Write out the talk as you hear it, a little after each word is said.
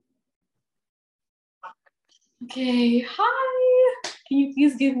Okay, hi. Can you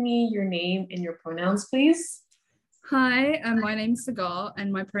please give me your name and your pronouns, please? Hi, my name's Sagar,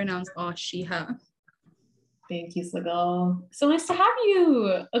 and my pronouns are she, her. Thank you, Sagal. So nice to have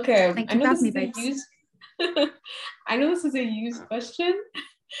you. Okay, Thank I you know for this having me, is a babes. used I know this is a used question,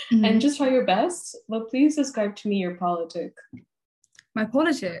 and Mhm. just try your best, but please describe to me your politic. My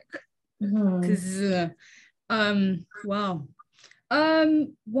politic, Mhm. because wow.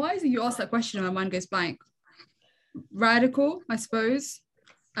 Why is it you ask that question and my mind goes blank? Radical, I suppose.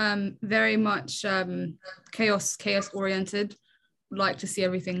 Very much chaos oriented. Like to see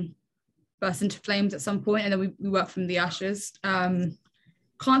everything burst into flames at some point, and then we work from the ashes.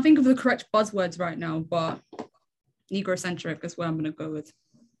 Can't think of the correct buzzwords right now, but negrocentric is what I'm gonna go with.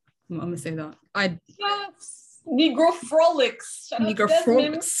 I'm gonna say that. I Yes, Negro frolics. Shout out to Negro Desmond.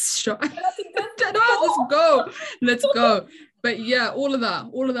 frolics. Shut Shout out to Desmond. Let's go. Let's go. But yeah, all of that,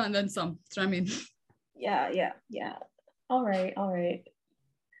 and then some. Do you know what I mean? Yeah. All right, all right.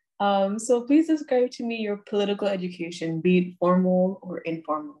 So please describe to me your political education, be it formal or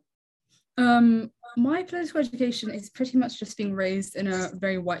informal. My political education is pretty much just being raised in a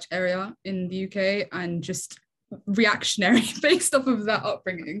very white area in the UK and just reactionary based off of that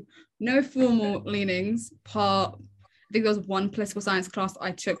upbringing. No formal leanings. I think there was one political science class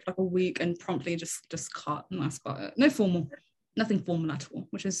I took for like a week and promptly just cut, and that's about it. No formal, nothing formal at all,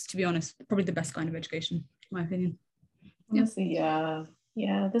 which is, to be honest, probably the best kind of education, in my opinion. Yeah. Honestly, yeah.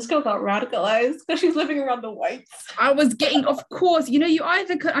 Yeah, this girl got radicalized because she's living around the whites. I was getting, of course, you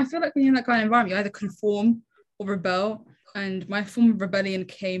either could, I feel like when you're in that kind of environment, you either conform or rebel. And my form of rebellion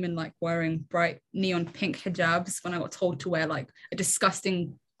came in like wearing bright neon pink hijabs when I got told to wear like a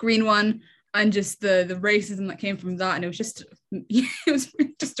disgusting green one, and just the racism that came from that. And it was just, it was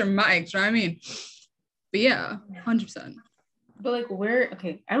just dramatic. Do you know what I mean? But yeah, 100%. But like where,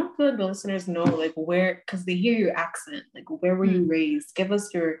 okay, I don't feel like the listeners know like where, because they hear your accent. Like where were you Hmm. raised? Give us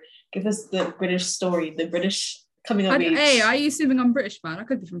the British story, the British coming of Hey, age. are you assuming I'm British, man? I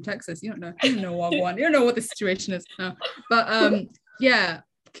could be from Texas. You don't know. You don't know what I want. You don't know what the situation is. No. But yeah,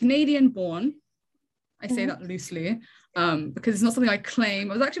 Canadian born. I say Mhm. that loosely, because it's not something I claim.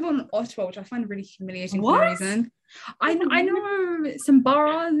 I was actually born in Ottawa, which I find really humiliating for no What? reason. I know it's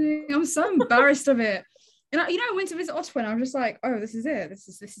embarrassing. I'm so embarrassed of it. And I went to visit Ottawa, and I was just like, oh, this is it. This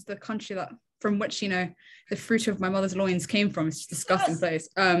is the country that from which the fruit of my mother's loins came from. It's just a disgusting Yes. place.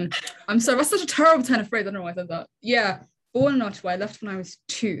 I'm sorry, that's such a terrible turn of phrase. I don't know why I said that. Yeah, born in Ottawa. I left when I was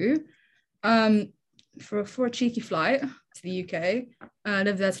 2. Um, for a cheeky flight to the UK. I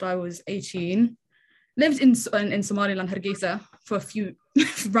lived there till I was 18. Lived in Somaliland, Hargeisa, for a few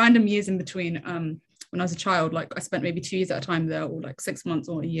random years in between. When I was a child, like I spent maybe 2 years at a time there, or like 6 months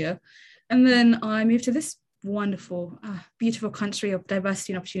or a year, and then I moved to this wonderful, beautiful country of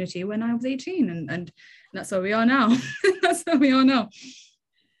diversity and opportunity when I was 18, and that's where we are now. That's where we are now.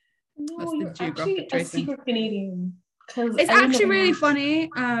 No, That's the you're geographic actually a tracing. secret Canadian. Because It's I would actually never really know. funny,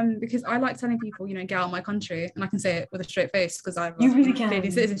 because I like telling people, get out of my country, and I can say it with a straight face because I have a You really Canadian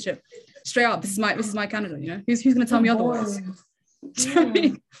can. citizenship. Straight up, this is my Canada. Who's going to tell Good me otherwise? boy. Do you know what I Yeah.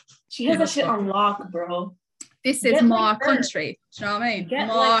 mean? She has Yeah, that that's shit fun. on lock, bro. This is Get like my her. country. Do you know what I mean? Get like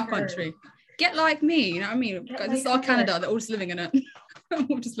My her. country. Get like me. You know what I mean? Get Guys, this like is our her. Canada. They're all just living in it.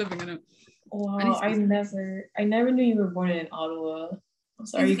 All just living in it. I need Wow, to be. I never knew you were born in Ottawa. I'm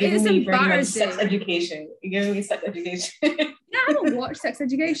sorry, you're giving It's me very much sex embarrassing. education. You're giving me sex education. I haven't watched Sex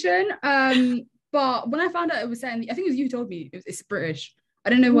Education. But when I found out it was set in, I think it was you who told me it's British. I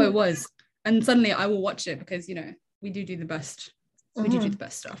didn't know what it was, and suddenly I will watch it because we do the best. We do Mhm. the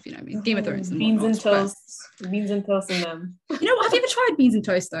best stuff. You know what I mean? Game of Thrones and Beans and whatnot. But toast. Beans and toast in them. you know what? Have you ever tried beans and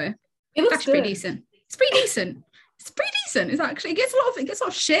toast though? It It's looks actually pretty good. decent. It's pretty decent. It's pretty decent. It's actually it gets a lot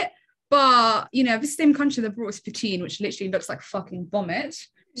of shit. But this same country that brought us poutine, which literally looks like fucking vomit.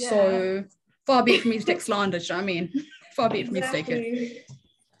 Yeah, So far be it for me to take slander. Do you know what I mean? Far be it for me to take it. exactly.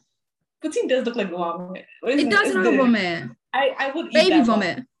 Poutine does look like vomit. What is It it? does It's look like the vomit. I would eat Baby that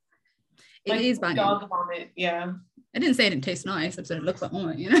vomit. vomit. It Like is banging. dog vomit. Yeah. I didn't say it didn't taste nice. I said it looks like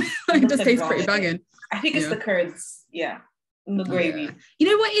vomit. It It looks does like taste pretty vomit. banging. I think it's Yeah. the curds. Yeah. And the Yeah. gravy. You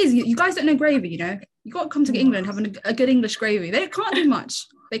know what it is? You guys don't know gravy, You got to come to Mm. England having a good English gravy. They can't do much.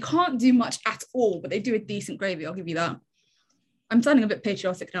 They can't do much at all, but they do a decent gravy. I'll give you that. I'm sounding a bit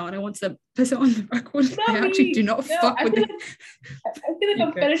patriotic now, and I want to put it on the record. I Not actually do me. not No, fuck with the I feel like I'm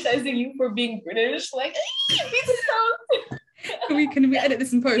UK. fetishizing you for being British. Like, beans and toast. Can we edit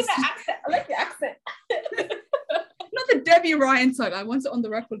this in I like post? that accent. I like the accent. Not the Debbie Ryan tuck. I want it on the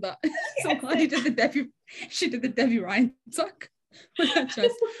record that Accent. she did the Debbie Ryan tuck with her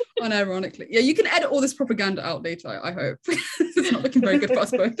chest, unironically. Yeah, you can edit all this propaganda out later, I hope. It's not looking very good for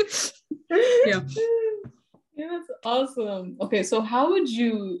us both. Yeah. Yeah, that's awesome. Okay, so how would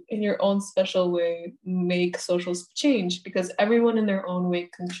you, in your own special way, make social change? Because everyone in their own way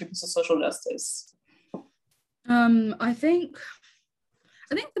contributes to social justice. I think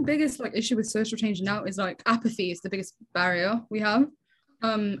the biggest like issue with social change now is like apathy is the biggest barrier we have.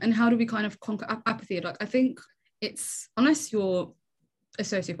 And how do we kind of conquer apathy? Like I think it's unless you're a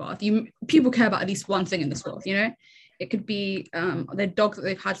sociopath, people care about at least one thing in this world, you know? It could be their dog that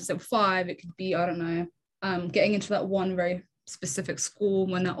they've had since they were 5, it could be, I don't know, getting into that one very specific school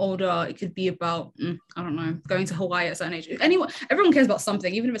when they're older. It could be about, I don't know, going to Hawaii at a certain age. Everyone cares about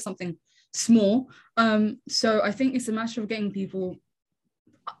something, even if it's something small. So I think it's a matter of getting people,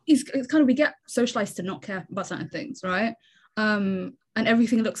 it's kind of, we get socialized to not care about certain things, right? And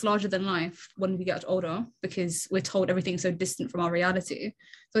everything looks larger than life when we get older because we're told everything's so distant from our reality.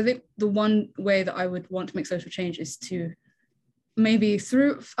 So I think the one way that I would want to make social change is to maybe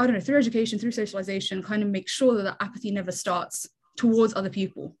through education, through socialization, kind of make sure that the apathy never starts towards other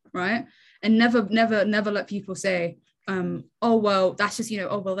people, right? And never let people say, oh, well, that's just,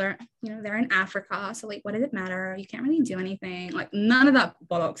 oh, well, they're in Africa, so like, what does it matter? You can't really do anything. Like, none of that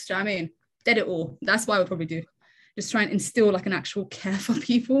bollocks. Do you know what I mean? Dead it all. That's what I would probably do. Just try and instill like an actual care for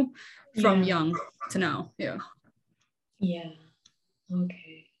people from young to now. Yeah.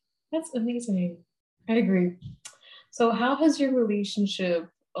 Okay, that's amazing. I agree. So how has your relationship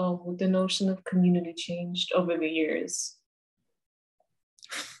with the notion of community changed over the years?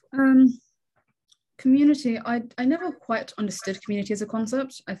 Community, I never quite understood community as a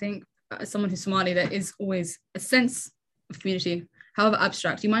concept. I think as someone who's Somali, there is always a sense of community, however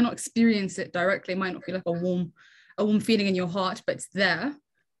abstract. You might not experience it directly, it might not feel like a warm feeling in your heart, but it's there.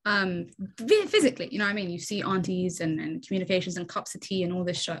 Physically, you know what I mean? You see aunties and communications and cups of tea and all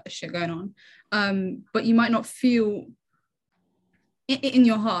this shit going on. But you might not feel in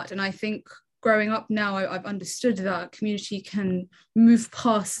your heart. And I think growing up now, I've understood that community can move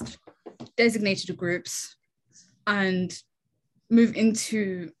past designated groups and move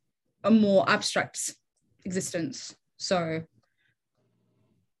into a more abstract existence. So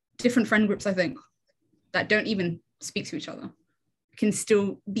different friend groups, I think, that don't even speak to each other can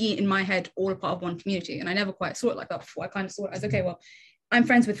still be in my head all a part of one community. And I never quite saw it like that before. I kind of saw it as, okay, well, I'm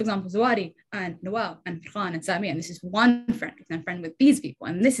friends with, for example, Zawadi and Noel and Khan and Sami, and this is one friend group, and I'm friend with these people,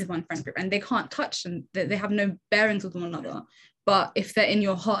 and this is one friend group, and they can't touch and they have no bearings with one another. But if they're in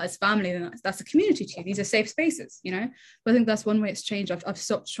your heart as family, then that's a community to you. These are safe spaces, But I think that's one way it's changed. I've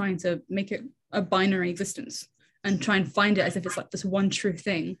stopped trying to make it a binary existence and try and find it as if it's like this one true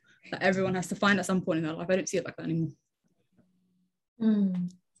thing that everyone has to find at some point in their life. I don't see it like that anymore.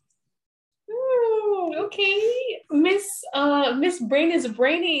 Okay, Miss Brain is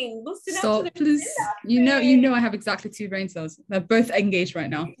braining. Stop, please. You know I have exactly 2 brain cells. They're both engaged right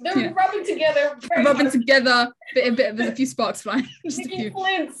now. They're rubbing together. There's a few sparks flying. Just a few.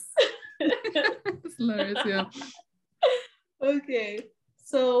 Flints. It's hilarious, yeah. Okay,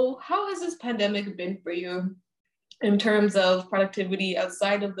 so how has this pandemic been for you in terms of productivity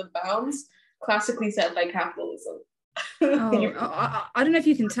outside of the bounds classically set by capitalism? I don't know if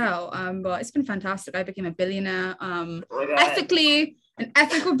you can tell, but it's been fantastic. I became a billionaire, ethically an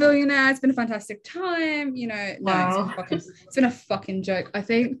ethical billionaire. It's been a fantastic time, Wow. It's been a fucking joke. I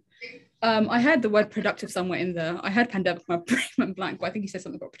think I heard the word productive somewhere in there. I heard pandemic, my brain went blank, but I think you said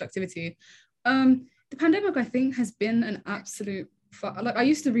something about productivity. The pandemic, I think, has been an absolute like I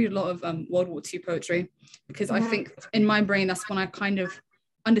used to read a lot of World War II poetry because I think in my brain that's when I kind of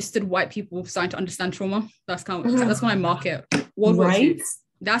understood white people starting to understand trauma. That's when I mark it. World War II.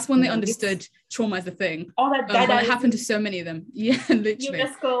 That's when they understood trauma as a thing. All that it happened to so many of them. Yeah, literally.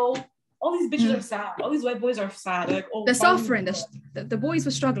 UNESCO. All these bitches are sad. All these white boys are sad. Like, they're suffering. The boys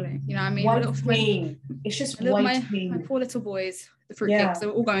were struggling. You know what I mean? White pain. It's just white pain. My poor little boys, the fruitcakes, they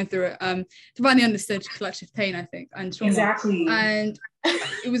were all going through it. They finally understood collective pain, I think, and trauma. Exactly. And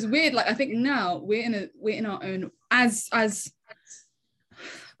it was weird. Like I think now we're in our own as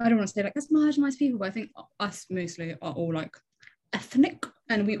I don't want to say like as marginalized people, but I think us mostly are all like ethnic,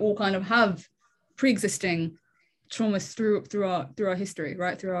 and we all kind of have pre-existing traumas through our history,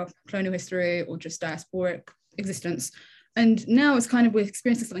 right? Through our colonial history or just diasporic existence. And now it's kind of we're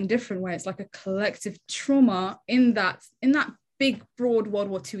experiencing something different where it's like a collective trauma in that big, broad World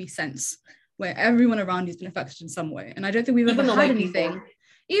War II sense where everyone around you has been affected in some way. And I don't think we've ever had anything. People.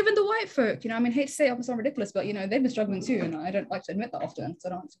 Even the white folk, I hate to say it, I sound ridiculous, but they've been struggling too, and I don't like to admit that often, so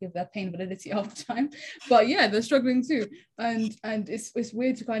I don't have to give their pain validity half the time. But yeah, they're struggling too, and it's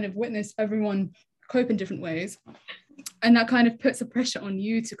weird to kind of witness everyone cope in different ways, and that kind of puts a pressure on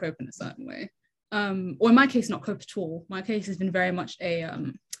you to cope in a certain way. Or in my case, not cope at all. My case has been very much a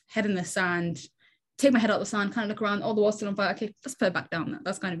head in the sand, take my head out of the sand, kind of look around, oh, the world's still on fire. Okay, let's put it back down.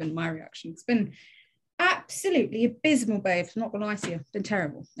 That's kind of been my reaction. It's been absolutely abysmal, babe. I'm not gonna lie to you. It's been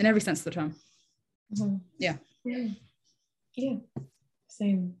terrible in every sense of the term. Mm-hmm. Yeah.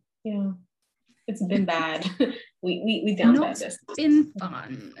 Same. Yeah. It's been bad. we down bad this. It's been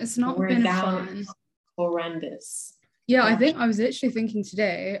fun. It's not been fun. Horrendous. Yeah, I think I was literally thinking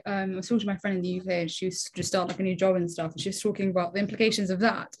today, I was talking to my friend in the UK and she was just starting like a new job and stuff. And she was talking about the implications of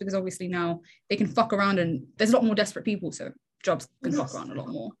that, because obviously now they can fuck around and there's a lot more desperate people. So jobs can fuck around a lot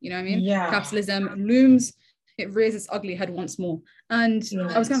more. You know what I mean? Yeah. Capitalism looms, it rears its ugly head once more. And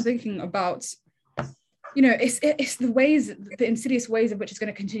I was kind of thinking about, you know, it's the ways, the insidious ways of which it's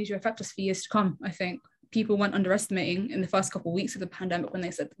going to continue to affect us for years to come. I think people weren't underestimating in the first couple of weeks of the pandemic when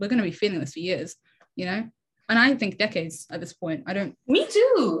they said, we're going to be feeling this for years, you know? And I think decades at this point. Me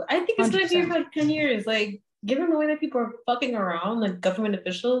too. I think it's going to be like 10 years. Like, given the way that people are fucking around, like government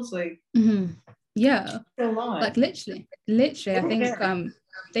officials, like, yeah, a lot. Like literally, I think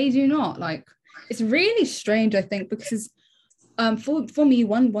they do not like. It's really strange. I think because for me,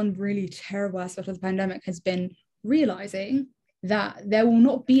 one really terrible aspect of the pandemic has been realizing that there will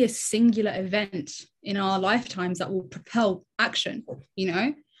not be a singular event in our lifetimes that will propel action. You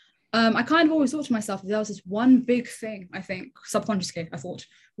know. I kind of always thought to myself, there was this one big thing, I think, subconsciously, I thought,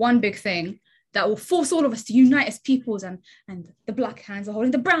 one big thing that will force all of us to unite as peoples, and the black hands are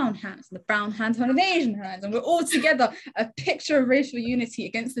holding the brown hands, and the brown hands are holding the Asian hands, and we're all together, a picture of racial unity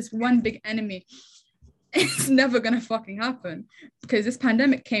against this one big enemy. It's never going to fucking happen, because this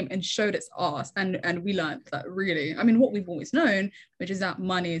pandemic came and showed its arse, and we learned that really, I mean, what we've always known, which is that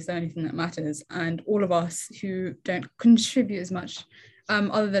money is the only thing that matters, and all of us who don't contribute as much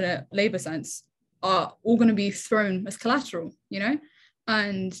other than a labor sense, are all going to be thrown as collateral, you know,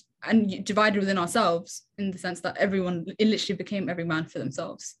 and divided within ourselves, in the sense that it literally became every man for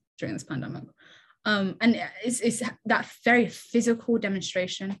themselves during this pandemic. And it's that very physical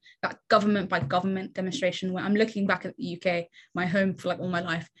demonstration, that government by government demonstration, where I'm looking back at the UK, my home for like all my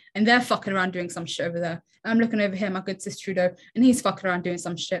life, and they're fucking around doing some shit over there. I'm looking over here, my good sis Trudeau, and he's fucking around doing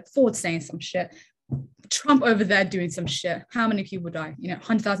some shit, Ford saying some shit, Trump over there doing some shit. How many people die? You know,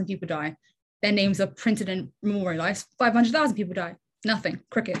 100,000 people die. Their names are printed and memorialized. 500,000 people die. Nothing.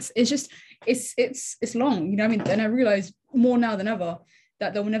 Crickets. It's just, it's long. You know what I mean? And I realize more now than ever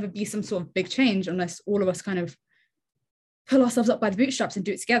that there will never be some sort of big change unless all of us kind of pull ourselves up by the bootstraps and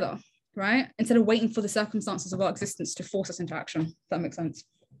do it together, right? Instead of waiting for the circumstances of our existence to force us into action. If that makes sense.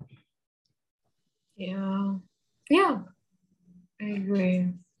 Yeah. I agree.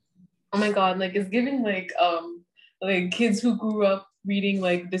 Oh my god, like it's giving like kids who grew up reading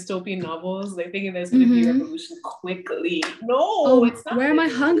like dystopian novels, like thinking there's gonna be a revolution quickly. No, it's not. Where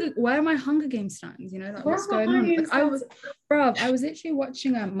are my Hunger Games stands? You know, like, what's going on? Like, I was literally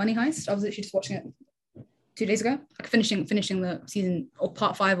watching Money Heist. I was literally just watching it 2 days ago, like finishing the season or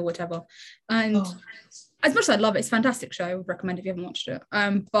part 5 or whatever. And as much as I love it, it's a fantastic show. I would recommend if you haven't watched it.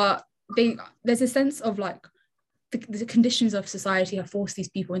 But there's a sense of like the conditions of society have forced these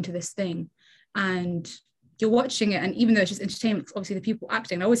people into this thing, and you're watching it, and even though it's just entertainment, obviously the people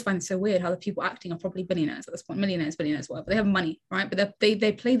acting, I always find it so weird how the people acting are probably billionaires at this point, millionaires, billionaires, whatever. They have money, right? But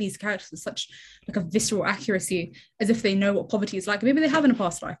they play these characters with such like a visceral accuracy, as if they know what poverty is like. Maybe they have in a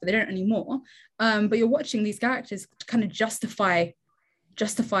past life, but they don't anymore. But you're watching these characters to kind of justify,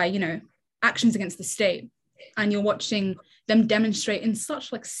 you know, actions against the state, and you're watching them demonstrate in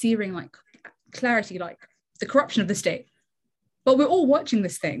such like searing like clarity, like the corruption of the state. But we're all watching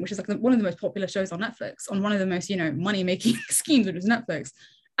this thing, which is like one of the most popular shows on Netflix, on one of the most, you know, money-making schemes, which is Netflix.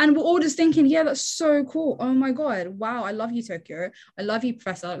 And we're all just thinking, yeah, that's so cool. Oh my God, wow, I love you, Tokyo. I love you,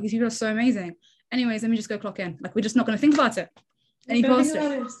 Professor. These people are so amazing. Anyways, let me just go clock in. Like, we're just not going to think about it. And he passed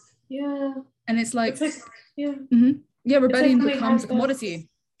it. Yeah. And it's like yeah. Mm-hmm. Yeah, rebellion like becomes a commodity.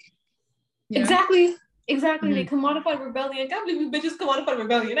 Exactly. They commodified rebellion. God, we bitches commodified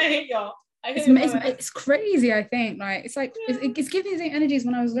rebellion. I hate y'all. It's crazy. I think like it's like it's giving me the energies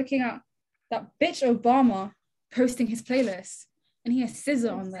when I was looking at that bitch Obama posting his playlist, and he has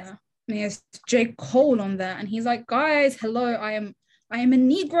SZA on there, and he has J. Cole on there, and he's like, guys, hello, I am a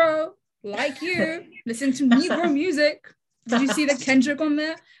Negro like you, listen to Negro music. Did you see the Kendrick on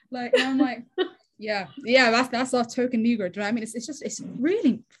there? Like, and I'm like, yeah, that's our token Negro. Do you know what I mean? It's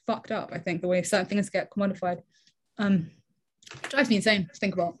really fucked up. I think the way certain things get commodified drives me insane to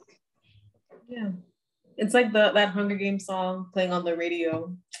think about. Yeah, it's like that Hunger Games song playing on the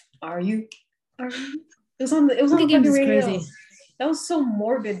radio. Are you? It was on the radio. Crazy. That was so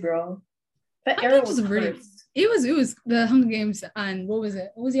morbid, bro. That era was really. It was the Hunger Games, and what was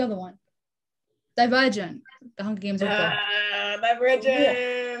it? What was the other one? Divergent. The Hunger Games.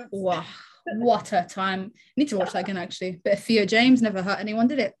 Divergent. Wow. What a time. Need to watch that again, actually. Bit of Theo James never hurt anyone,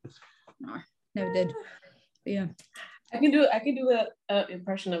 did it? No, never did. But yeah. I can do a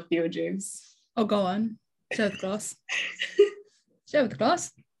impression of Theo James. Oh, go on. Share with the class. Share with the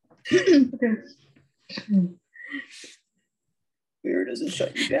class. Okay. Fear doesn't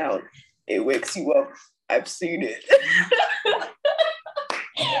shut you down. It wakes you up. I've seen it.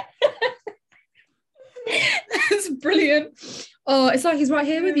 That's brilliant. Oh, it's like he's right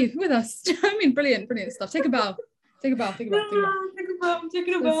here with us. I mean, brilliant stuff. Take a bow. Take a bow. Take a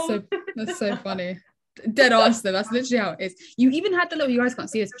bow. That's so funny. Dead ass though. That's literally how it is. You even had the little. You guys can't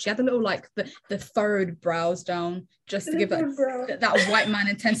see this, but she had the little like the furrowed brows down just to give that white man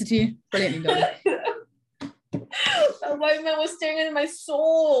intensity. Brilliantly done. That white man was staring into my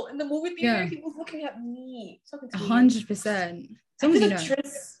soul in the movie theater. Yeah. He was looking at me. 100%. Someone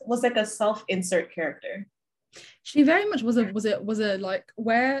Triss was like a self-insert character. She very much was a like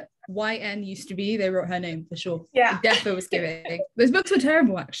where YN used to be. They wrote her name for sure. Yeah, definitely was giving. Those books were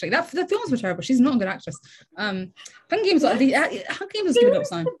terrible, actually. The films were terrible. She's not a good actress. Hunger Games was a good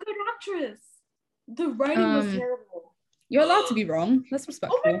sign. A good actress. The writing was terrible. You're allowed to be wrong. That's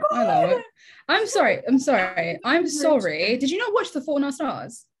respectful. Oh, I allow it. I'm sorry. Did you not watch The Fault in Our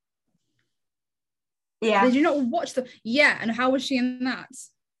Stars? Yeah. Did you not watch and how was she in that?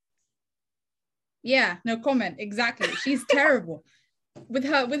 Yeah, no comment. Exactly. She's terrible. With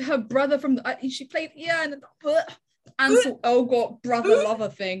her brother from she played and Ansel Elgort brother lover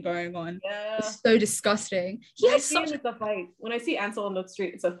thing going on. Yeah. It's so disgusting. It's a fight. When I see Ansel on the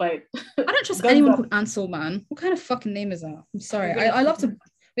street, it's a fight. I don't trust anyone called Ansel, man. What kind of fucking name is that? I'm sorry. I love to.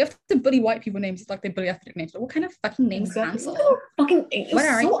 We have to bully white people names like they bully ethnic names. Like, what kind of fucking name is Ansel? Fucking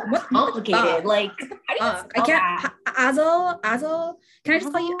what complicated. Like, how do you I can't. Azel. Can I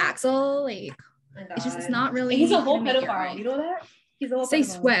just call you Axel? Like, it's not really. He's a whole pedophile. You know that? He's a whole pedophile.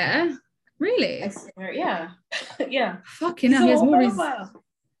 Swear. Really? I swear. Yeah. Yeah. Fucking hell. He has more reasons.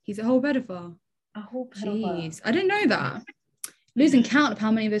 He's a whole pedophile. A whole pedophile. Jeez, I didn't know that. Losing count of how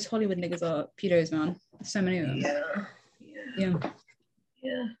many of those Hollywood niggas are pedos, man. There's so many of them. Yeah.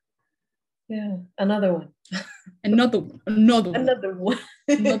 Another one. Another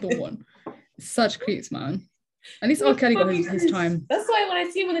one. Such creeps, man. At least R. Kelly got his time. That's why when I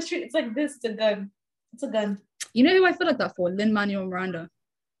see him in the street, it's like this. It's a gun. It's a gun. You know who I feel like that for? Lin-Manuel Miranda.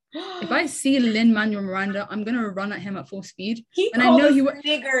 If I see Lin-Manuel Miranda, I'm gonna run at him at full speed. I know he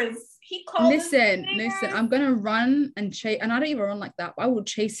niggers. He called listen. I'm gonna run and chase, and I don't even run like that, but I will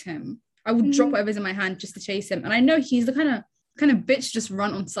chase him. I would drop whatever's in my hand just to chase him. And I know he's the kind of bitch just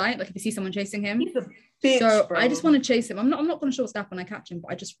run on sight. Like if you see someone chasing him, he's a bitch, so bro. I just want to chase him. I'm not gonna short staff when I catch him,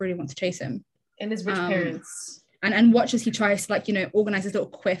 but I just really want to chase him. And his rich parents. And watch as he tries to, like, you know, organize his little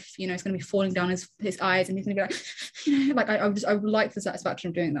quiff. You know, it's going to be falling down his eyes, and he's going to be like, you know, like I would like the satisfaction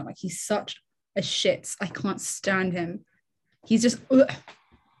of doing that. Like, he's such a shit. I can't stand him. He's just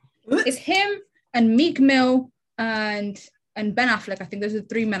it's him and Meek Mill and Ben Affleck. I think those are the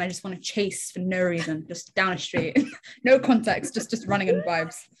three men I just want to chase for no reason, just down a street, no context, just running in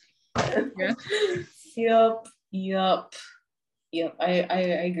vibes. Yeah. Yup. I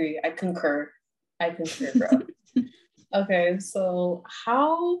agree. I concur, bro. Okay, so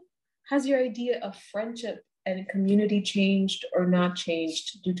how has your idea of friendship and community changed or not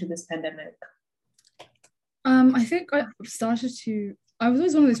changed due to this pandemic? I think I was always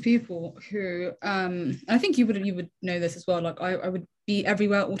one of those people who I think you would know this as well. Like I would be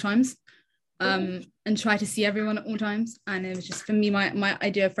everywhere at all times, and try to see everyone at all times. And it was just, for me, my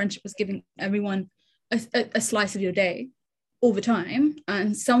idea of friendship was giving everyone a slice of your day all the time,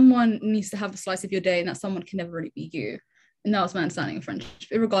 and someone needs to have a slice of your day, and that someone can never really be you. And that was my understanding of friendship,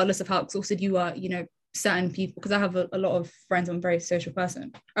 regardless of how exhausted you are. You know, certain people, because I have a lot of friends. I'm a very social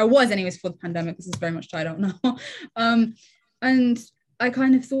person. I was anyways before the pandemic. This is very much tied out now. And I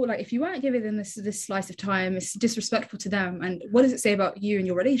kind of thought, like, if you weren't giving them this slice of time, it's disrespectful to them. And what does it say about you and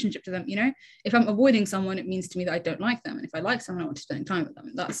your relationship to them? You know, if I'm avoiding someone, it means to me that I don't like them. And if I like someone, I want to spend time with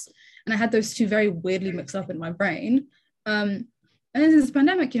them. And I had those two very weirdly mixed up in my brain. And then since the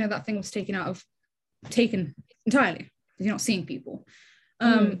pandemic, you know, that thing was taken entirely. You're not seeing people.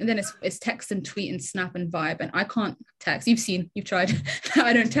 And then it's text and tweet and snap and vibe, and I can't text. You've tried.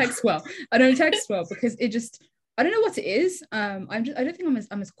 I don't text well because it just, I don't know what it is. I don't think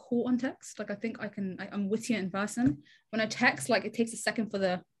I'm as cool on text. Like, I think I'm wittier in person. When I text, like, it takes a second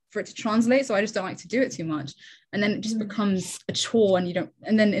for it to translate, so I just don't like to do it too much, and then it just becomes a chore,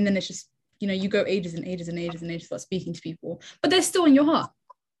 and then it's just, you know, you go ages and ages and ages and ages without speaking to people, but they're still in your heart.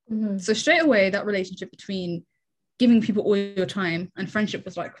 So straight away, that relationship between giving people all your time and friendship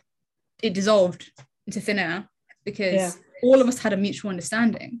was like, it dissolved into thin air, because all of us had a mutual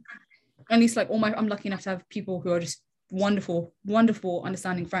understanding. At least like I'm lucky enough to have people who are just wonderful, wonderful,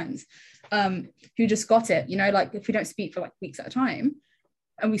 understanding friends, who just got it, you know, like if we don't speak for like weeks at a time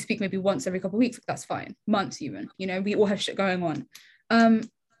and we speak maybe once every couple of weeks, that's fine, months even, you know, we all have shit going on.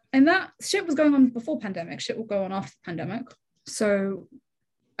 And that shit was going on before pandemic, shit will go on after the pandemic. So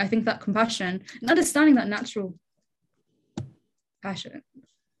I think that compassion and understanding that natural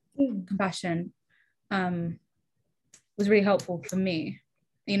compassion was really helpful for me,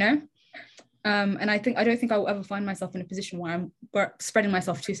 you know. And I don't think I will ever find myself in a position where I'm spreading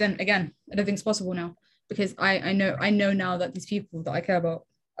myself too thin again. I don't think it's possible now, because I know now that these people that I care about,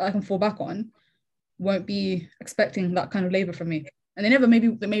 I can fall back on, won't be expecting that kind of labor from me, and they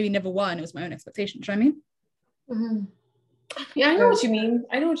maybe never were, and it was my own expectation. Do you know what I mean? Mm-hmm. Yeah, I know what you mean.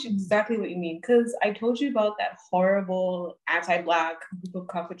 I know exactly what you mean, because I told you about that horrible anti-Black group of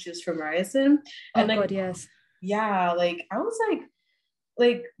cockroaches from Ryerson. And God, yes. Yeah, like I was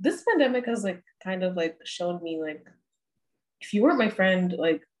like this pandemic has like kind of like shown me like, if you weren't my friend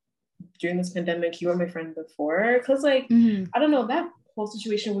like during this pandemic, you were my friend before. Because like I don't know, that whole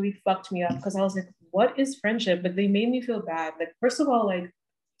situation really fucked me up, because I was like, what is friendship? But they made me feel bad. Like, first of all, like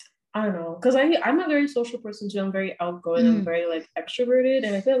I don't know, because I'm a very social person too. I'm very outgoing. I'm very like extroverted,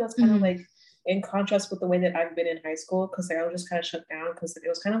 and I feel that's kind of like in contrast with the way that I've been in high school, because like I was just kind of shut down because it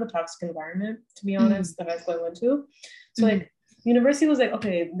was kind of a toxic environment, to be honest, the high school I went to. So like university was like,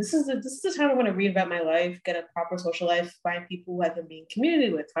 okay, this is the time I want to reinvent my life, get a proper social life, find people who I can be in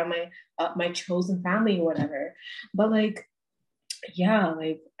community with, find my chosen family or whatever. But like, yeah,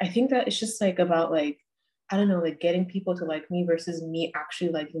 like I think that it's just like about like, I don't know, like getting people to like me versus me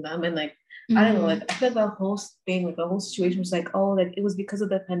actually liking them. And like, I don't know, like I feel like the whole thing, like the whole situation was like, oh, like it was because of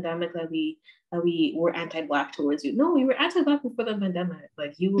the pandemic that we were anti-Black towards you. No, we were anti-Black before the pandemic.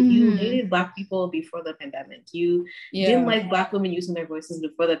 Like you hated Black people before the pandemic. You didn't like Black women using their voices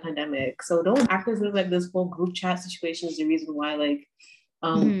before the pandemic. So don't act as if like this whole group chat situation is the reason why like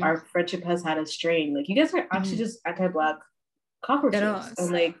our friendship has had a strain. Like you guys are actually just anti-Black cockroaches.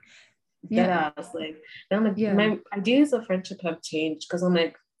 And like deadass. Like then like my ideas of friendship have changed, because I'm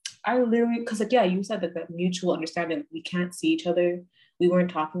like, I literally, because like you said that mutual understanding, we can't see each other, we weren't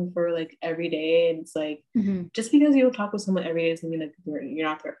talking for like every day, and it's like just because you don't talk with someone every day doesn't mean like you're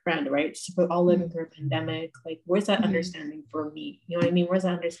not their friend, right? Just we're all living through a pandemic. Like where's that understanding for me? You know what I mean? Where's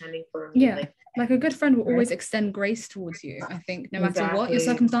that understanding for me? Like a good friend will always extend grace towards you, I think, no matter what your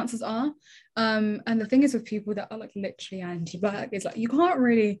circumstances are. And the thing is with people that are like literally anti-Black, is like you can't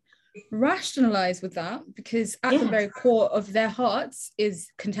really rationalize with that, because at the very core of their hearts is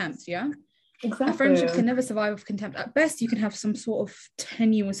contempt. Exactly. A friendship can never survive with contempt. At best you can have some sort of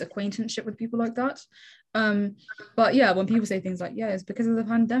tenuous acquaintanceship with people like that, but yeah, when people say things like, it's because of the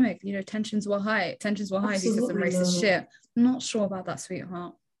pandemic, you know, tensions were high because of racist shit, I'm not sure about that,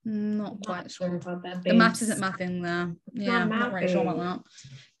 sweetheart. Not quite sure about that. The math isn't mathing there. I'm not really sure about that.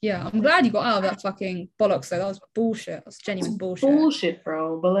 Yeah, I'm glad you got out of that fucking bollocks though. That was bullshit. That's genuine bullshit,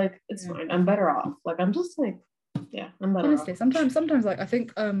 bro. But like, it's fine. I'm better off. Like, I'm just like, I'm better honestly off. Sometimes like I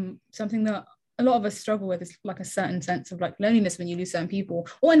think something that a lot of us struggle with is like a certain sense of like loneliness when you lose certain people,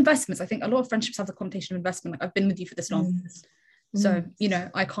 or investments. I think a lot of friendships have the connotation of investment. Like, I've been with you for this long, so you know,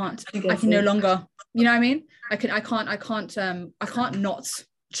 I can no longer, you know what I mean? I can't not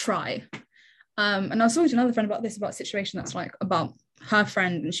try. And I was talking to another friend about a situation that's like about her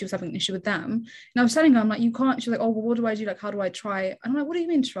friend, and she was having an issue with them, and I was telling her, I'm like, you can't. She's like, oh well, what do I do? Like, how do I try? And I'm like, what do you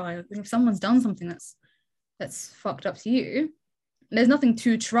mean try? Like, if someone's done something that's fucked up to you, there's nothing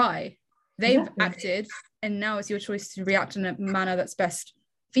to try. They've acted, and now it's your choice to react in a manner that's best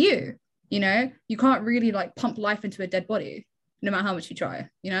for you. You know, you can't really like pump life into a dead body, no matter how much you try.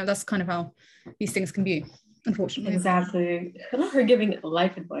 You know, that's kind of how these things can be, unfortunately. Exactly. I love her giving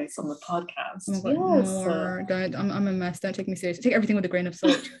life advice on the podcast. Oh God, don't. I'm a mess. Don't take me seriously. Take everything with a grain of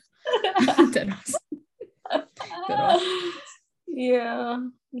salt. Deadass. Yeah.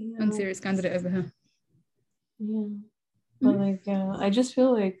 Unserious candidate over here. Yeah. But like, I just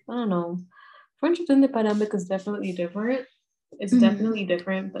feel like, I don't know, friendship in the pandemic is definitely different. It's definitely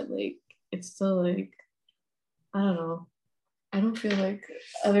different, but like, it's still like, I don't know. I don't feel like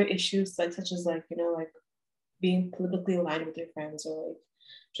other issues like such as like, you know, like being politically aligned with your friends, or like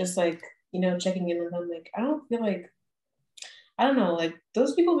just like, you know, checking in with them. Like, I don't feel like, I don't know, like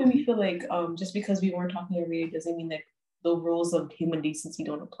those people made me feel like just because we weren't talking every day doesn't mean that the rules of human decency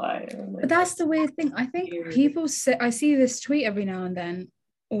don't apply. But that's the weird thing. I think people say, I see this tweet every now and then,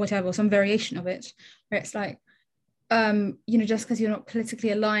 or whatever, some variation of it, where it's like, you know, just because you're not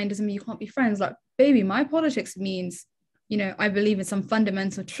politically aligned doesn't mean you can't be friends. Like, baby, my politics means, you know, I believe in some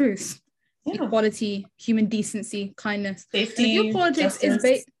fundamental truths, equality, human decency, kindness. Safety, and if your politics is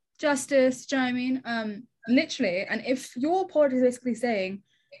based, justice. Do you know what I mean? Literally. And if your politics is basically saying,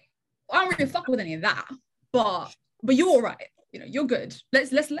 I don't really fuck with any of that, but you're all right. You know, you're good.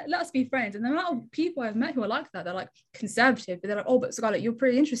 Let us be friends. And the amount of people I've met who are like that, they're like conservative, but they're like, oh, but Scarlett, you're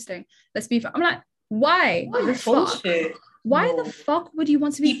pretty interesting. Let's be friends. I'm like, why the fuck? Why the fuck would you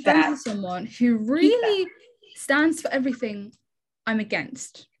want to be friends with someone who really stands for everything I'm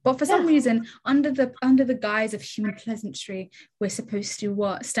against? But for some reason, under the guise of human pleasantry, we're supposed to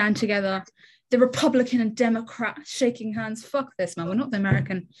what? Stand together. The Republican and Democrat shaking hands. Fuck this, man. We're not the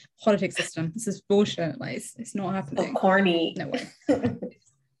American politics system. This is bullshit. Like, it's not happening. So corny. No way.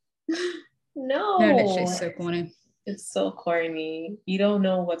 No, literally, it's so corny. It's so corny. You don't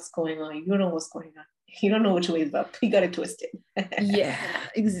know what's going on. You don't know what's going on. You don't know which way is up. You got it twisted. Yeah,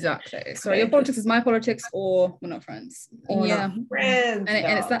 exactly. So your politics is my politics, or we're not friends. Or not friends.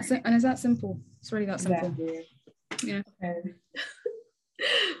 And it's that simple. It's really that simple. Exactly. Yeah. Okay.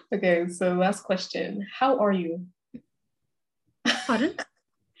 Okay, so last question. How are you? Pardon?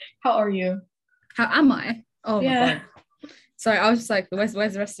 How are you? How am I? Oh my God. Sorry, I was just like, where's the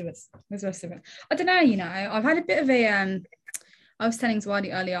rest of it? Where's the rest of it? I don't know, you know, I've had a bit of a I was telling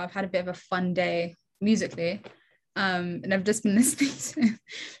Zwadi earlier, I've had a bit of a fun day musically. And I've just been listening to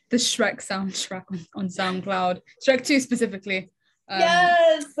the Shrek soundtrack on SoundCloud. Shrek 2 specifically.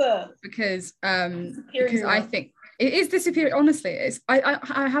 Yes! Because I think it is the superior, honestly.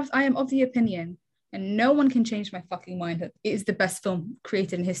 I am of the opinion, and no one can change my fucking mind, that it is the best film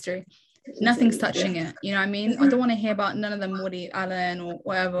created in history. Nothing's touching it. You know what I mean? I don't want to hear about none of them Woody Allen or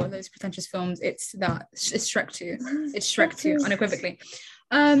whatever, those pretentious films. It's Shrek 2. It's Shrek 2, unequivocally.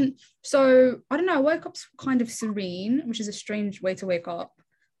 So I don't know, I woke up kind of serene, which is a strange way to wake up.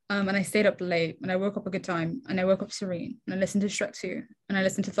 And I stayed up late, and I woke up a good time, and I woke up serene, and I listened to Shrek 2, and I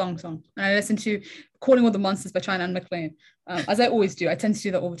listened to Thong Song, and I listened to Calling All the Monsters by China and McLean, as I always do. I tend to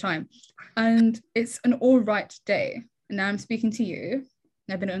do that all the time. And it's an all right day. And now I'm speaking to you,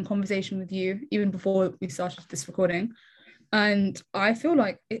 and I've been in conversation with you even before we started this recording. And I feel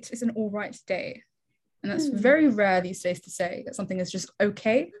like it's an all right day. And that's very rare these days to say that something is just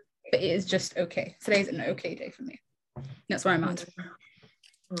okay, but it is just okay. Today's an okay day for me. That's where I'm at.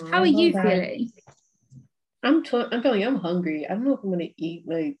 How are you feeling? I'm feeling I'm hungry. I don't know if I'm gonna eat,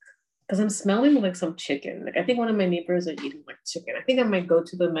 like, because I'm smelling like some chicken. Like, I think one of my neighbors are eating like chicken. I think I might go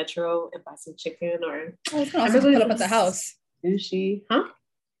to the metro and buy some chicken, or I was gonna ask you to pull up at the house. Sushi, huh?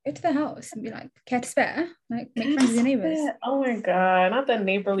 Go to the house and be like, care to spare? Like, make friends with your neighbors. Oh my God, not the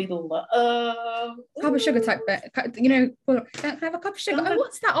neighborly love. Cup of sugar type bit. You know, can I have a cup of sugar? Oh,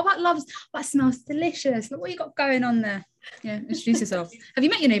 what's that? Oh, that smells delicious. Look what you got going on there. Yeah, introduce yourself. Have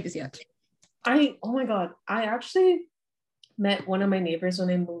you met your neighbors yet? Oh my God, I actually met one of my neighbors when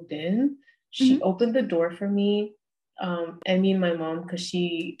I moved in. She opened the door for me. And me and my mom, because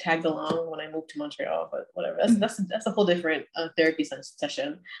she tagged along when I moved to Montreal, but whatever. That's a whole different therapy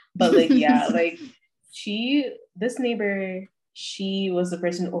session. But like, yeah, like this neighbor, she was the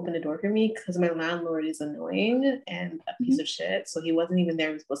person who opened the door for me, because my landlord is annoying and a piece of shit. So he wasn't even there.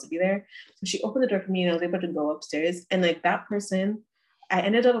 He was supposed to be there. So she opened the door for me, and I was able to go upstairs. And like that person, I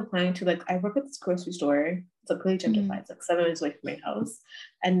ended up applying to, like, I work at this grocery store. It's like really gentrified. It's like 7 minutes away from my house.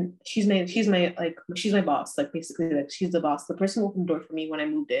 And she's my boss. Like, basically, like, she's the boss. The person who opened the door for me when I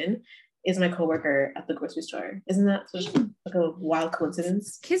moved in is my coworker at the grocery store. Isn't that such like a wild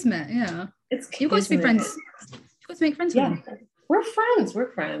coincidence? Kismet, yeah. It's kismet. You've got to be friends. You've got to make friends with them. We're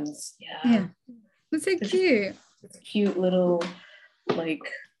friends. Yeah. That's so cute. It's cute little, like,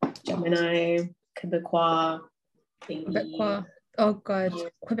 Gemini, Quebecois baby. Quebecois. Oh God,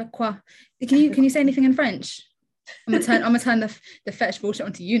 Quebecois. Can you say anything in French? I'm gonna turn the fetch bullshit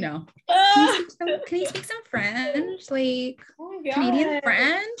onto you now. Can you speak some French? Like, Canadian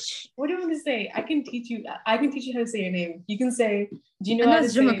French? What do you want to say? I can teach you how to say your name. You can say, do you know and how to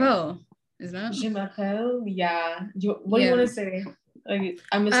that's say? Je m'appelle, isn't it? Je m'appelle, yeah. What do you want to say? Like,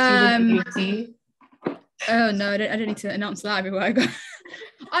 I'm a student at UT. Oh no, I don't need to announce that everywhere I go.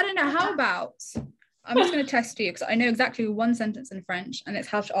 I don't know. How about, I'm just going to test you, because I know exactly one sentence in French, and it's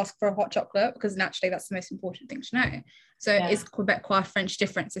how to ask for a hot chocolate, because naturally that's the most important thing to know. So is Quebecois French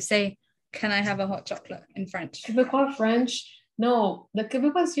different? So say, can I have a hot chocolate in French? Quebecois French? No, the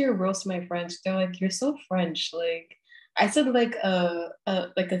Quebecois here roast my French. They're like, you're so French. Like, I said like a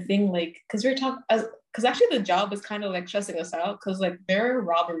thing, like, because we're talking, because actually the job is kind of like stressing us out, because like there are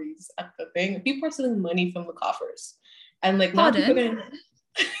robberies at the thing. People are stealing money from the coffers, and like now people are gonna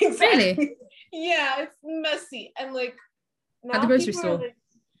exactly. Really? Yeah, it's messy. And like now at the grocery store. Like,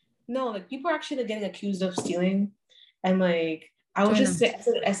 no, like people are actually like, getting accused of stealing, and like I would Join just them.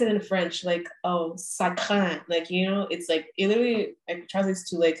 say, I said in French, like, oh, sacrin. Like, you know, it's like, it literally like, translates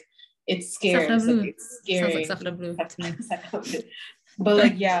to like, it Sacre scares, like, bleu. it's Sounds like scaring. sacre bleu to me. But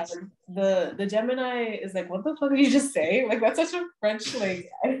like, yeah, the Gemini is like, what the fuck did you just say? Like, that's such a French,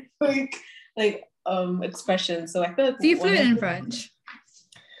 expression. So I feel like So you fluent in French?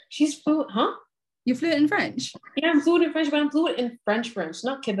 she's fluent, huh? You fluent in French? Yeah, I'm fluent in French, but I'm fluent in French,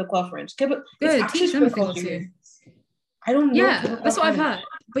 not Quebecois French. It's Good. actually Teach them a thing or Quebecois two. French. I don't know. Yeah, that's what I've heard.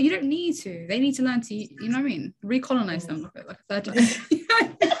 But you don't need to. They need to learn to, you know what I mean? Recolonize them like a third time.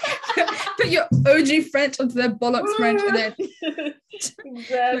 Put your OG French onto their bollocks French and then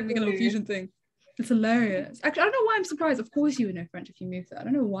like make a little fusion thing. It's hilarious. Actually, I don't know why I'm surprised. Of course you would know French if you moved there. I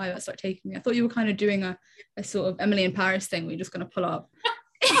don't know why that's like taking me. I thought you were kind of doing a sort of Emily in Paris thing where you're just going to pull up.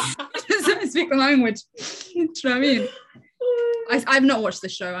 Speak the language. Do you know what I mean? I've not watched the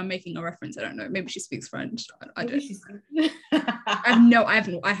show. I'm making a reference. I don't know. Maybe she speaks French. I don't.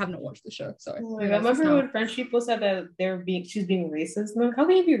 I have not watched the show. Sorry. Oh I remember when French people said that she's being racist. And like, how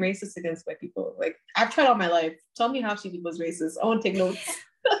can you be racist against white people? Like, I've tried all my life. Tell me how she was racist. I want to take notes.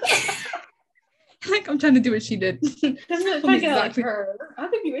 Like, I'm trying to do what she did. Exactly. Her. How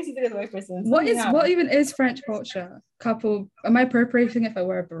can you be racist against a white person? What even is French culture? Am I appropriating if I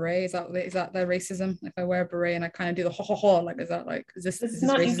wear a beret? Is that their racism? If I wear a beret and I kind of do the ho ho ho, like is this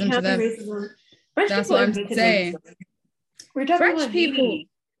racism to them? Racism. That's what I'm saying. We're talking about Haiti.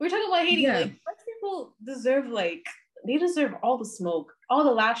 We're talking about Haiti. Yeah. Like, French people deserve all the smoke, all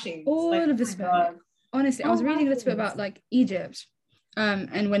the lashings, all of the smoke. Honestly, I was reading a little bit about like Egypt,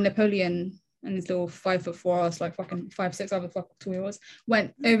 and when Napoleon and his little 5'4" ass, like fucking 5'6", however the fuck tall he was,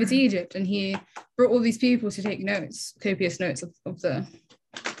 went over to Egypt, and he brought all these people to take notes, copious notes of the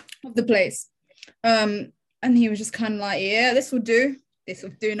place, and he was just kind of like, yeah, this will do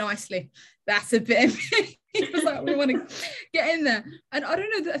nicely. That's a bit. He was like, we want to get in there, and I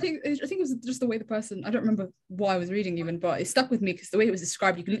don't know. I think it was just the way the person. I don't remember what I was reading even, but it stuck with me because the way it was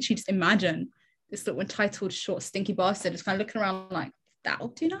described, you can literally just imagine this little entitled, short, stinky bastard just kind of looking around like, that'll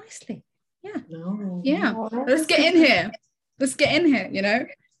do nicely. Yeah. No, let's get in here. You know,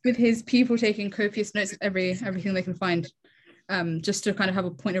 with his people taking copious notes of everything they can find, just to kind of have a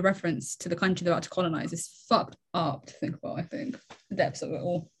point of reference to the country they're about to colonize. Is fucked up to think about. I think the depths of it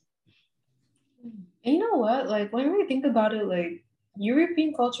all. And you know what? Like, when we think about it, like,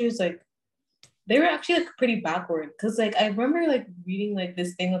 European cultures, like, they were actually like pretty backward. Because like I remember like reading like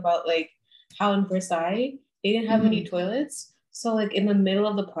this thing about like how in Versailles they didn't have any toilets. So like in the middle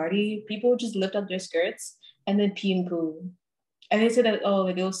of the party, people would just lift up their skirts and then pee and poo. And they said that, oh,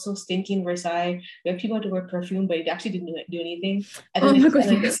 like it was so stinky in Versailles. Like people had to wear perfume, but it actually didn't do anything. And then like,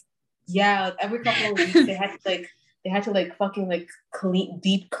 every couple of weeks they had to fucking like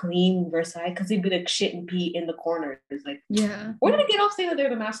deep clean Versailles because they'd be like shit and pee in the corners. Like, yeah, where did I get off saying that they're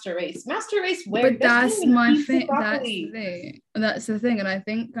the master race? Master race where? But that's my thing. That's the thing. And I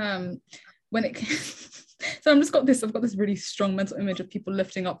think when it so I've got this really strong mental image of people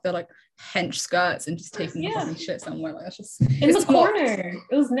lifting up their like hench skirts and just taking fucking shit somewhere. Like that's just in the corner.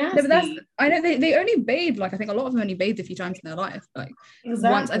 It was nasty. But I know they only bathed, like I think a lot of them only bathed a few times in their life. Like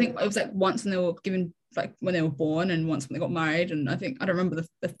once, I think it was like once when they were given, like when they were born, and once when they got married, and I don't remember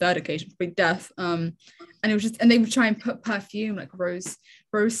the third occasion, probably death. And it was just, and they would try and put perfume, like rose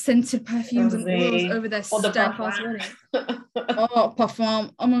scented perfumes and oils over their steadfast body. Oh,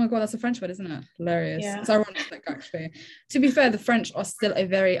 parfum. Oh my god, that's a French word, isn't it? Hilarious. Yeah. It's ironic, actually. To be fair, the French are still a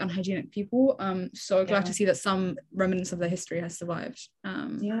very unhygienic people. So glad to see that some remnants of their history has survived.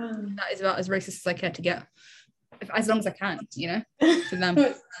 That is about as racist as I care to get, as long as I can, you know, to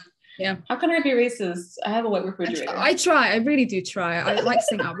them. Yeah. How can I be racist? I have a white refrigerator. I try. I really do try. I like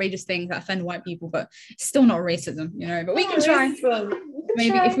saying outrageous things that offend white people, but it's still not racism, you know. But we can try.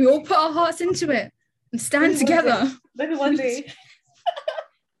 Maybe if we all put our hearts into it and stand together. Maybe one day.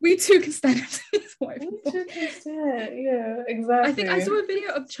 We too can stand up to these white people. We too can stand. Yeah, exactly. I think I saw a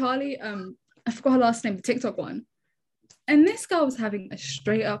video of Charlie. I forgot her last name, the TikTok one. And this girl was having a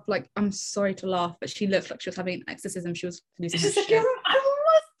straight up, like, I'm sorry to laugh, but she looked like she was having an exorcism. She was losing her shit.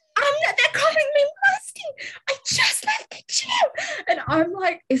 They're calling me musty. I just left the gym. And I'm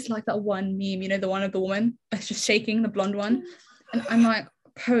like, it's like that one meme, you know, the one of the woman that's just shaking, the blonde one. And I'm like,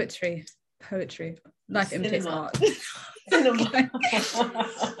 poetry. Life imitates art.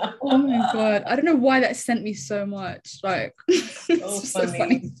 Oh my god. I don't know why that sent me so much. Like, so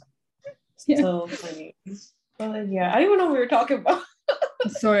funny. So funny. Well, yeah, I don't even know what we were talking about.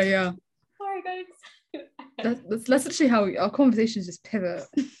 Sorry, yeah. Sorry, guys. That's actually how our conversations just pivot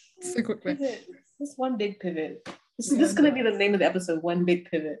so quickly. This one big pivot. This is going to be the name of the episode, One Big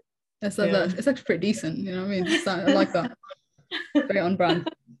Pivot. It's actually pretty decent, you know what I mean? I like that. Very on brand.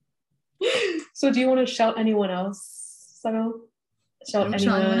 So do you want to shout anyone else, Sano? Shout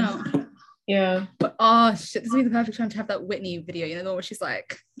anyone out. Yeah. But oh shit, this would be the perfect time to have that Whitney video, you know, the one where she's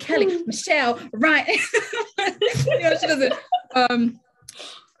like, Kelly, Michelle, right? You know, she does it.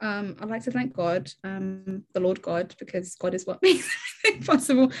 I'd like to thank God, the Lord God, because God is what makes everything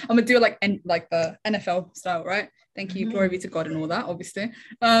possible. I'm gonna do it like the NFL style, right? Thank you, glory be to God and all that, obviously.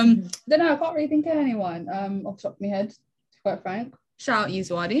 Then I can't really think of anyone off the top of my head, to be quite frank. Shout out you,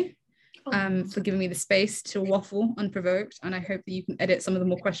 Zwadi, for giving me the space to waffle unprovoked, and I hope that you can edit some of the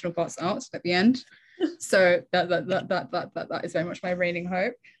more questionable parts out at the end. So that is very much my reigning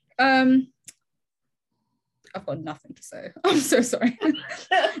hope. I've got nothing to say. I'm so sorry.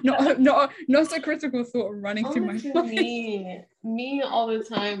 not a critical thought running Honestly, through my mind. Me all the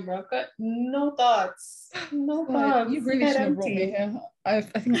time, bro. Got no thoughts. No thoughts. You really shouldn't have brought me here. I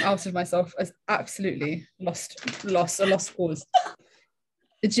think I outed myself as absolutely lost cause.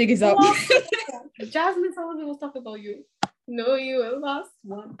 The jig is up. Jasmine Sullivan was talking about you. No, you were last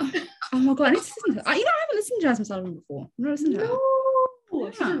one. Oh my god, I need to listen to her. You know, I haven't listened to Jasmine Sullivan before. I've never listened to her. No,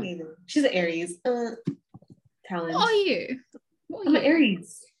 she's amazing. She's an Aries. Talent. What are you? I'm an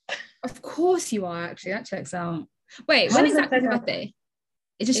Aries. Of course you are, actually. That checks out. Wait, when exactly is your birthday?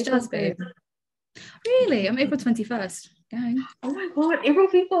 It just does, babe. Really? I'm April 21st. Gang. Oh my god, April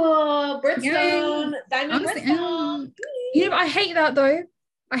people, birthstone, diamond birthstone. You know, but I hate that though.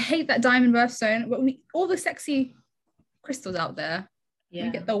 I hate that diamond birthstone. But all the sexy crystals out there. Yeah.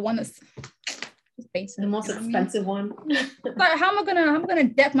 We get the one that's basic, the most expensive one. Like, how am I gonna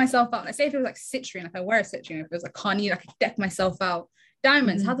deck myself out? Like, say if it was like citrine, if I wear a citrine, if it was like honey, I could deck myself out.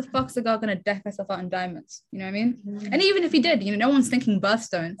 Diamonds, how the fuck's a girl gonna deck herself out in diamonds? You know what I mean? And even if he did, you know, no one's thinking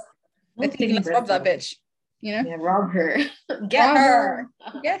birthstone. They're thinking, let's rob that bitch. You know? Yeah, rob her. Get her.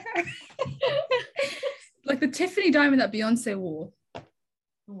 Like the Tiffany diamond that Beyonce wore.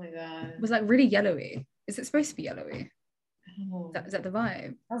 Oh my god. Was like really yellowy. Is it supposed to be yellowy? Oh. Is that the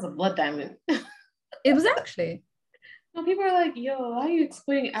vibe? That was a blood diamond. It was actually. No, people are like, yo, why are you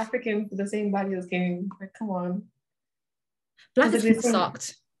exploiting Africans for the same body as King? Like, come on. Black people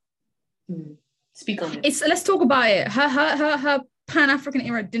sucked. Speak on it. Let's talk about it. Her Pan-African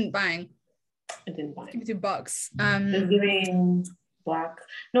era didn't bang. It didn't bang. Give me $2. They're giving black.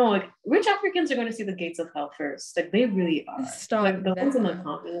 No, like rich Africans are going to see the gates of hell first. Like they really are. Like the ones in the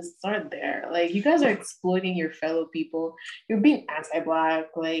comments start there. Like you guys are exploiting your fellow people. You're being anti-black.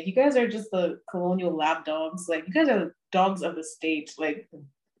 Like you guys are just the colonial lap dogs. Like you guys are the dogs of the state. Like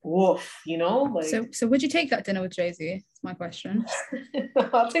woof, you know? Like so would you take that dinner with Jay-Z? That's my question.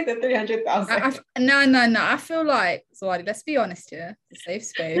 I'll take the 300,000. No. I feel like, Zwadi, let's be honest here. It's a safe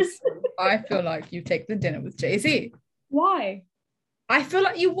space. I feel like you take the dinner with Jay-Z. Why? I feel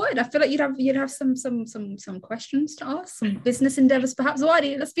like you would. I feel like you'd have some questions to ask, some business endeavors, perhaps.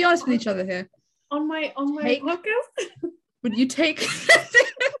 Zwadi, let's be honest with each other here. On my podcast? Would you take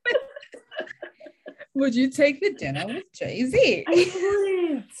Would you take the dinner with Jay-Z? I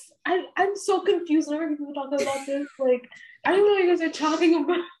wouldn't. I'm so confused whenever people talk about this. Like, I don't know what you guys are talking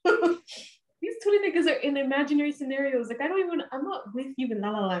about. These two niggas are in imaginary scenarios. Like, I'm not with you in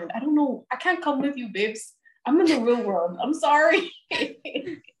La La Land. I don't know. I can't come with you, babes. I'm in the real world. I'm sorry.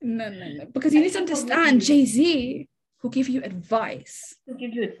 No. Because you need to understand, Jay-Z will give you advice. He'll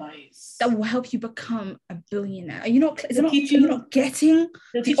give you advice that will help you become a billionaire. Are you not getting the teach you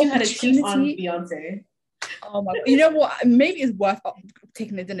how to cheat on Beyonce? Oh my god. You know what? Maybe it's worth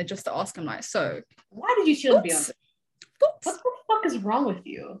taking the dinner just to ask him, like, so why did you cheat on Beyonce? What the fuck is wrong with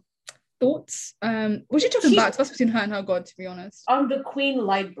you? Thoughts? Was she talking about? What's between her and her God, to be honest? I'm the Queen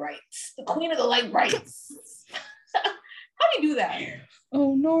Light Brights. The Queen of the Light Brights. How do you do that?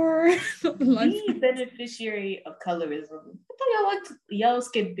 Oh no. The beneficiary of colorism. I thought y'all liked yellow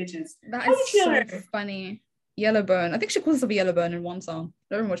skinned bitches. That is so funny. Yellowbone. I think she calls herself a Yellowbone in one song.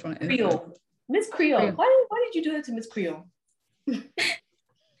 I don't remember which one it is. Creole. Miss Creole. Why did you do that to Miss Creole?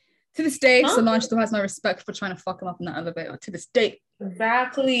 To this day, Solange still has no respect for trying to fuck him up in that elevator. To this day.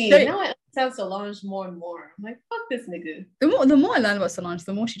 Exactly. Now I understand Solange more and more. I'm like, fuck this nigga. The more I learn about Solange,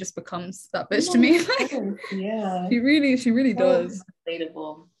 the more she just becomes that bitch to me. Yeah. She really does.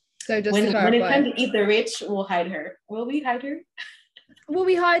 Relatable. So just when it's time to eat the rich, we'll hide her. Will we hide her? Will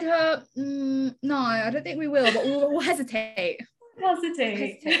we hide her? No, I don't think we will, but we'll hesitate.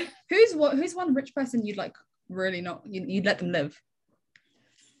 Hesitate. Who's one rich person you'd like really not you'd let them live?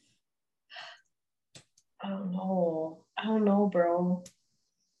 I don't know, bro.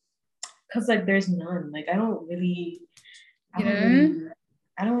 Cause like there's none. Like I don't really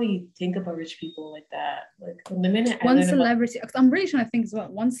think about rich people like that. Like the minute one celebrity, I'm really trying to think as well.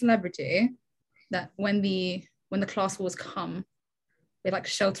 One celebrity that when the when the class wars come, they're like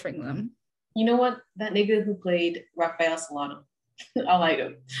sheltering them. You know what? That nigga who played Rafael Solano, I like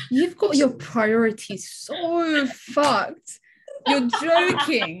him. You've got your priorities so fucked. You're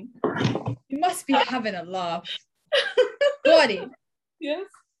joking. You must be having a laugh. Buddy. Yes.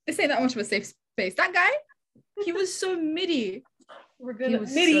 This ain't that much of a safe space. That guy, he was so midi. We're good at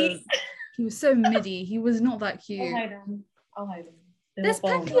midi. He was so midi. He was not that cute. I'll hide him. There's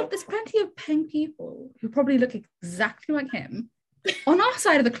plenty of peng people who probably look exactly like him on our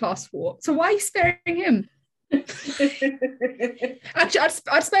side of the class war. So why are you sparing him? Actually,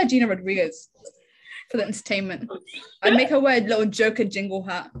 I'd spare Gina Rodriguez for the entertainment. I'd make her wear a little Joker jingle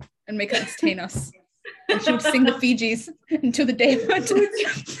hat and make her entertain us. And she would sing the Fijis until the day of her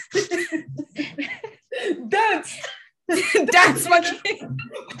death. Dance, monkey.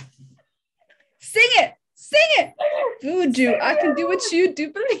 Sing it. Voodoo, I can do what you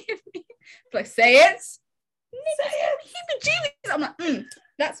do, believe me. Like, say it. Heebie-jeebies. I'm like,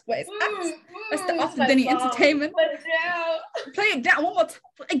 that's what it's at. That's the after dinner entertainment. Play it down one more time.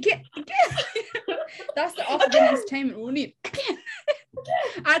 Again. That's the after dinner entertainment we'll need. Again.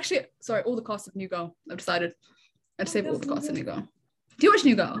 Actually, sorry, all the cast of New Girl. I've decided. I'd save all the cast of New Girl. Do you watch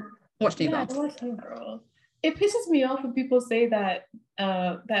New Girl? Watch New Girl. I watch New Girl. It pisses me off when people say that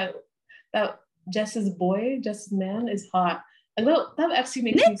that Jess's man is hot. And that actually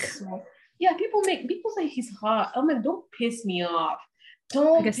makes me so. Yeah, people say he's hot. I'm like, don't piss me off.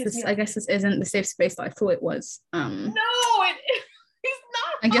 I guess this isn't the safe space that I thought it was. No, he's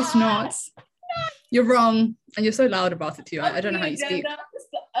not. I guess not. You're wrong, and you're so loud about it too. I don't know how you speak. It's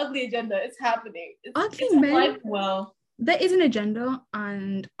the ugly agenda. It's happening. Ugly men. Well, there is an agenda,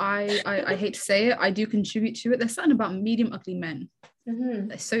 and I hate to say it, I do contribute to it. There's something about medium ugly men.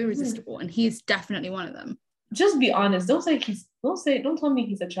 They're so irresistible, and he's definitely one of them. Just be honest. Don't tell me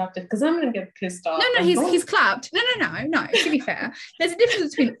he's attractive, because I'm gonna get pissed off. No, he's clapped. No. To be fair, there's a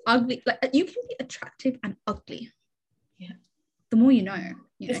difference between ugly. Like, you can be attractive and ugly. Yeah. The more you know.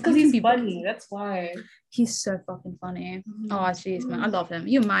 It's because he's funny. That's why. He's so fucking funny. Oh, jeez, man. I love him.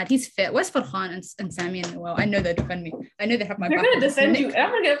 You're mad. He's fit. Where's Farhan and Sammy and Noel? I know they defend me. I know they have my back. They're going to defend you. And I'm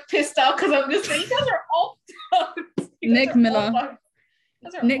going to get pissed off because I'm just saying, you guys are all Nick Miller.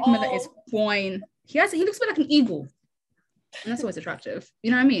 Nick Miller is fine. He looks a bit like an eagle. And that's always attractive.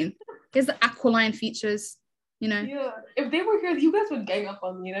 You know what I mean? He has the aquiline features. You know? Yeah. If they were here, you guys would gang up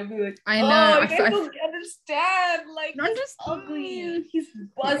on me, and I'd be like, I know. You guys don't understand. Like, he's ugly. He's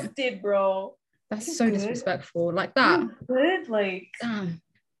busted, bro. That's so disrespectful. Like that. Good? Like,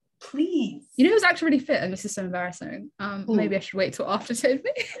 please. You know who's actually really fit, and this is so embarrassing. Maybe I should wait till after Save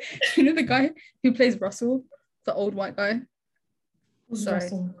Me. You know the guy who plays Russell, the old white guy. Who's sorry.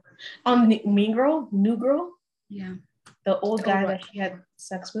 Russell? Mean Girl, New Girl. Yeah. The old guy that she had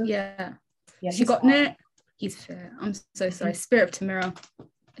sex with. Yeah. She got it. He's fair. I'm so sorry. Spirit of Tamira.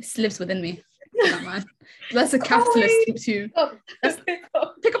 It lives within me. That man. That's a capitalist too. I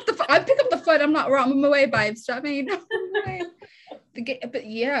pick up the phone. I'm not right. I'm on my way, babes. Do you know what I mean? But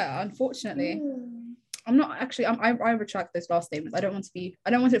yeah, unfortunately, I'm not actually. I retract those last statements. I don't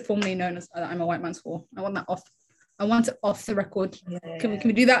want it formally known as I'm a white man's whore. I want that off. I want it off the record. Yeah. Can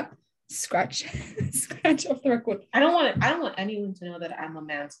we do that? Scratch off the record. I don't want anyone to know that I'm a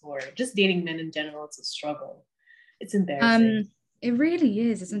man's whore. Just dating men in general, it's a struggle. It's embarrassing. It really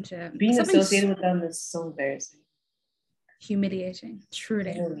is, isn't it? Being associated with them is so embarrassing. Humiliating.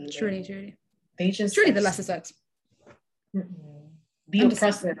 Truly. They just truly the lesser sex. The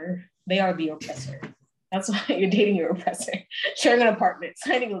oppressor. They are the oppressor. That's why you're dating your oppressor. Sharing an apartment,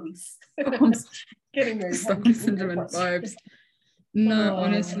 signing a lease. Getting married. Stockholm syndrome vibes. No,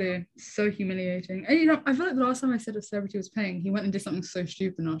 honestly, so humiliating. And I feel like the last time I said a celebrity was paying, he went and did something so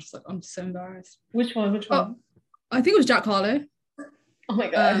stupid, and I was just like, I'm so embarrassed. Which one? I think it was Jack Harlow. Oh my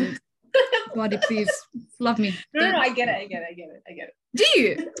god. Bloody, please love me. No, I get it. Do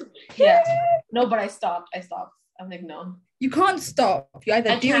you? Yeah. No, but I stopped. I'm like, no. You can't stop. You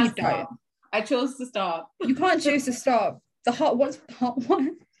either do or you don't. I chose to stop. You can't choose to stop. What's the hot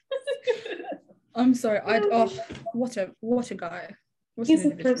one? I'm sorry. What a guy. His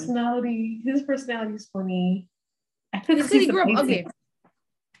personality is funny. I think it's because he grew up ugly.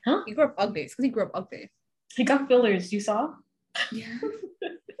 Huh? He grew up ugly. It's because he grew up ugly. He got fillers. You saw? Yeah.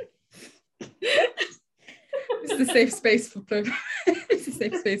 It's the safe space for it's a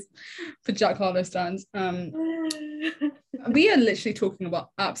safe space for Jack Harlow stands. We are literally talking about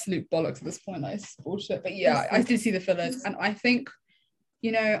absolute bollocks at this point. That's bullshit. But yeah, I did see the fillers, and I think,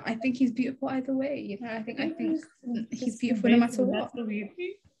 I think he's beautiful either way. I think he's beautiful no matter what.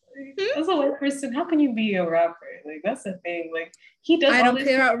 As a white person, how can you be a rapper? Like, that's the thing. Like, he does. I don't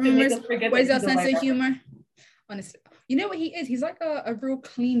clear out rumors. Where's that sense of humor? honestly. You know what he is? He's like a real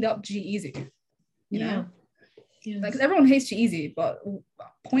cleaned up G-Eazy. You know? Yes. Like, 'cause everyone hates G-Eazy, but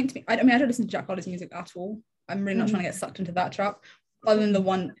point to me. I mean, I don't listen to Jack Harlow's music at all. I'm really not trying to get sucked into that trap, other than the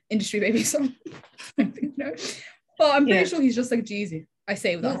one Industry Baby song. You know? But I'm pretty sure he's just like G-Eazy. I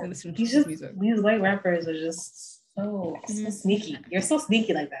say without having listened to his music. These white rappers are just so sneaky. You're so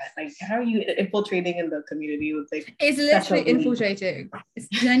sneaky like that. Like, how are you infiltrating in the community with like? It's literally infiltrating. It's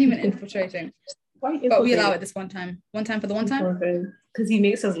genuine infiltrating. But we allow it this one time. One time for the one time. Because he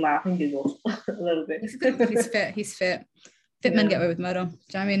makes us laugh and giggle a little bit. He's fit. Fit men get away with murder. Do you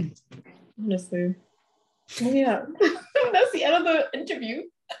know what I mean? Honestly. Oh, yeah. That's the end of the interview.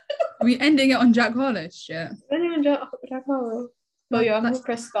 Are we ending it on Jack Harlow? Shit. Ending on Jack Harlow. So yeah, I'm gonna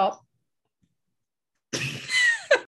press stop.